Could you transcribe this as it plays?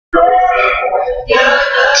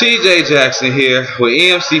TJ Jackson here with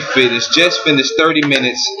EMC Fitness. Just finished 30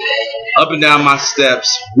 minutes up and down my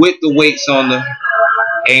steps with the weights on the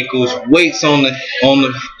ankles, weights on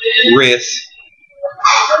the wrists.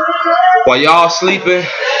 While y'all sleeping,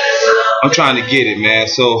 I'm trying to get it, man.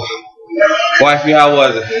 So, wifey, how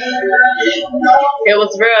was it? It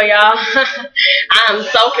was real, y'all. I'm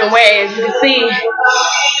soaking wet, as you can see.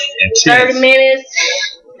 Intense. 30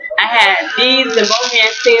 minutes. I had these in both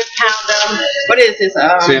hands, 10 pound. What is this?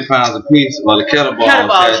 10 pounds a piece. Well, the kettlebells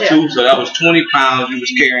had 2, so that was 20 pounds you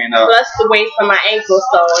was carrying up. Plus the weight for my ankles,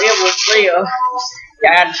 so it was real.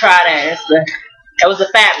 Y'all gotta try that. It was a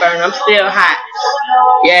fat burn. I'm still hot.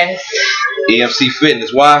 Yes. EMC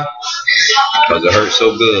Fitness. Why? Because it hurts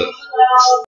so good.